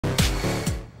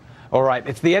All right,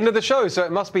 it's the end of the show, so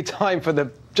it must be time for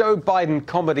the Joe Biden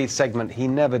comedy segment. He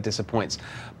never disappoints.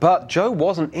 But Joe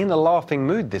wasn't in a laughing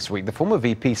mood this week. The former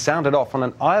VP sounded off on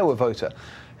an Iowa voter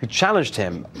who challenged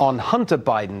him on Hunter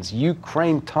Biden's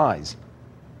Ukraine ties.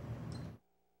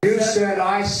 You said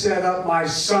I set up my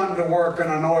son to work in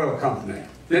an oil company.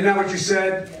 Isn't that what you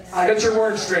said? Get your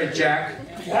words straight, Jack.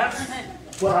 That's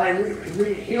what I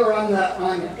hear on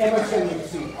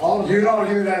MSNBC. You don't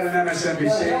hear that in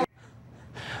MSNBC.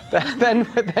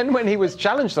 Then when he was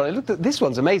challenged on it, look, this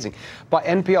one's amazing, by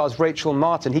NPR's Rachel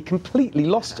Martin, he completely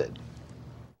lost it.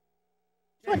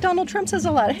 Donald Trump says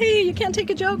a lot. Hey, you can't take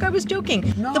a joke. I was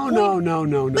joking. No.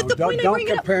 But the point Don't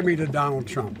compare me to Donald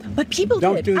Trump. But people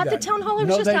Don't did. do At the that. town hall I was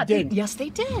No, just they at. didn't. Yes, they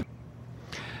did.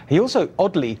 He also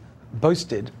oddly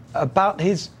boasted about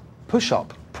his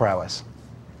push-up prowess.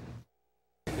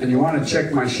 And you want to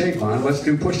check my shape on it, let's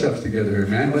do push-ups together here,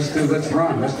 man. Let's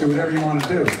run. Let's do whatever you want to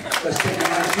do. Let's take a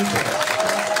nice push-up.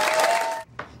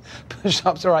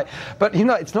 Push-ups, all right. But, you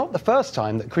know, it's not the first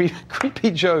time that Creepy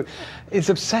Joe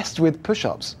is obsessed with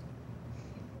push-ups.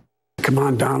 Come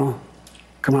on, Donald.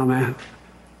 Come on, man.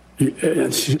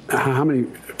 How many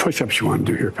push-ups you want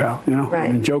to do here, pal? You know, right.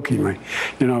 I mean, jokingly.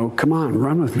 You know, come on,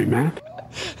 run with me, man.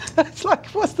 It's like,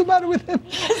 what's the matter with him?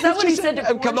 Is that what he said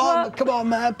to Come on,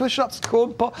 man, push-ups,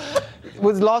 corn pop.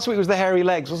 Last week was the hairy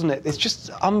legs, wasn't it? It's just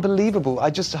unbelievable. I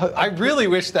really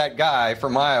wish that guy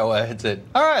from Iowa had said,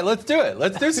 all right, let's do it.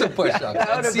 Let's do some push-ups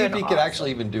and see if he could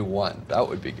actually even do one. That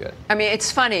would be good. I mean, it's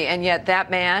funny, and yet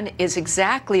that man is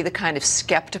exactly the kind of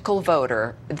skeptical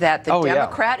voter that the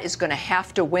Democrat is going to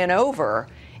have to win over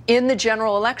in the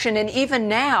general election, and even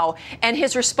now. And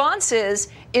his response is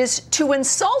to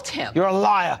insult him. You're a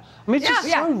liar. I mean, it's just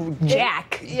so...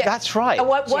 Jack. That's right.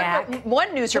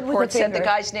 One news report said the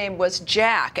guy's name was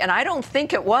Jack, and I don't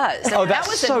think it was. And oh, that that's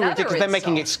was so another ridiculous. They're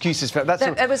making excuses for it.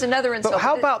 That was another insult. But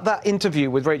how about that interview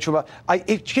with Rachel?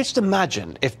 Just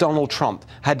imagine if Donald Trump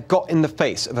had got in the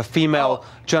face of a female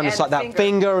journalist like that,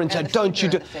 finger and said, don't you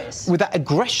do... With that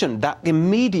aggression, that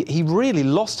immediate... He really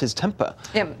lost his temper.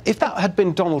 If that had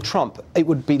been Donald Trump, it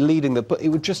would be leading the... It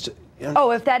would just...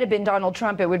 Oh, if that had been Donald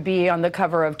Trump, it would be on the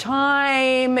cover of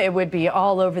Time. It would be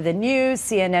all over the news.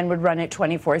 CNN would run it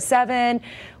 24/7.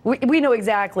 We know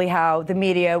exactly how the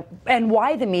media and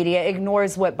why the media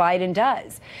ignores what Biden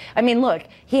does. I mean, look,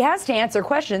 he has to answer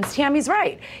questions. Tammy's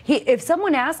right. If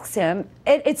someone asks him,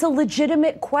 it's a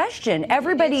legitimate question.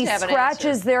 Everybody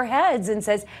scratches their heads and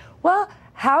says, well,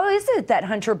 how is it that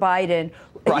Hunter Biden,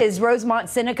 his Rosemont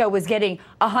Seneca, was getting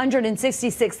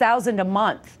 $166,000 a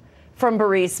month from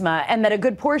Burisma, and that a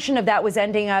good portion of that was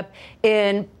ending up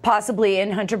possibly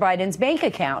in Hunter Biden's bank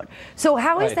account? So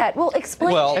how is that? Well,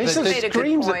 explain. Well, Jason made a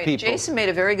good point. Jason made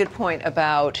a very good point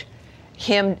about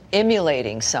him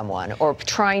emulating someone or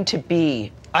trying to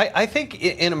be. I think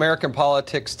in American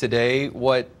politics today,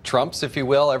 what trumps, if you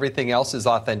will, everything else is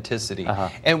authenticity.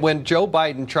 And when Joe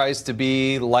Biden tries to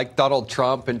be like Donald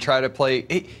Trump and try to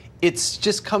play... It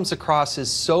just comes across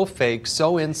as so fake,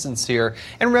 so insincere.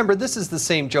 And remember, this is the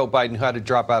same Joe Biden who had to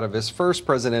drop out of his first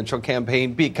presidential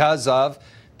campaign because of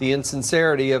the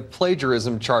insincerity of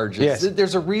plagiarism charges. Yes.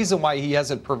 There's a reason why he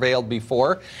hasn't prevailed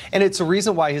before, and it's a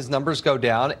reason why his numbers go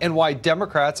down and why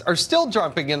Democrats are still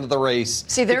jumping into the race.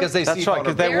 Because they're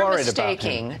worried about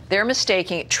him. They're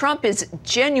mistaking. Trump is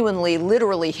genuinely,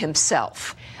 literally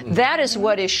himself. That is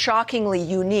what is shockingly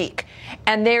unique.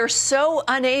 And they're so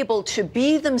unable to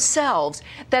be themselves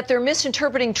that they're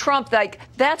misinterpreting Trump like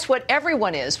that's what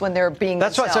everyone is when they're being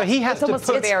themselves. That's right. So he has to put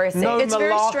no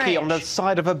malarkey on the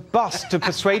side of a bus to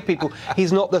persuade people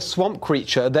he's not the swamp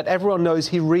creature that everyone knows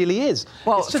he really is.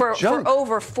 Well, for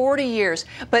over 40 years.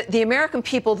 But the American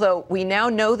people, though, we now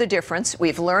know the difference.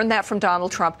 We've learned that from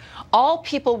Donald Trump. All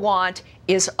people want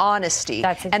is honesty.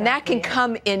 And that can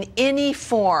come in any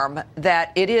form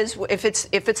that it is, if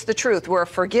it's the truth. We're a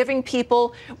forgiving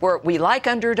people, we like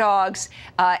underdogs,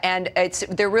 and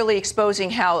they're really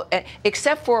exposing how,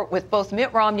 except for with both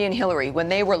Mitt Romney and Hillary, when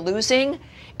they were losing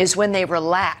is when they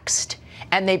relaxed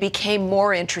and they became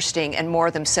more interesting and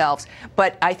more themselves.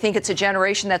 But I think it's a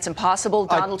generation that's impossible.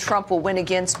 Donald Trump will win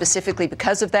again specifically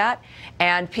because of that,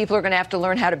 and people are going to have to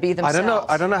learn how to be themselves.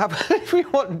 I don't know how if we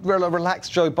want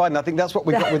relaxed Joe Biden. I think that's what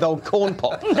we got with old corn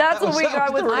pop. That's what we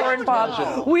got with corn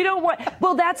pop. We don't want.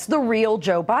 Well, that's the real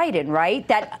Joe Biden, right?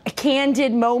 That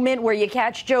candid moment where you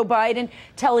catch Joe Biden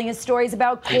telling his stories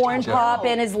about corn pop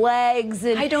and his legs.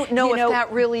 And I don't know if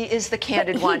that really is the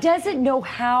candid one. He doesn't know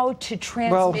how to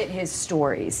transmit his stories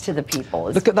to the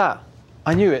people. Look at that.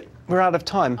 I knew it. We're out of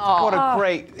time. What a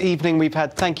great evening we've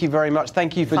had. Thank you very much.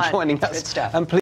 Thank you for joining us. Good stuff. And please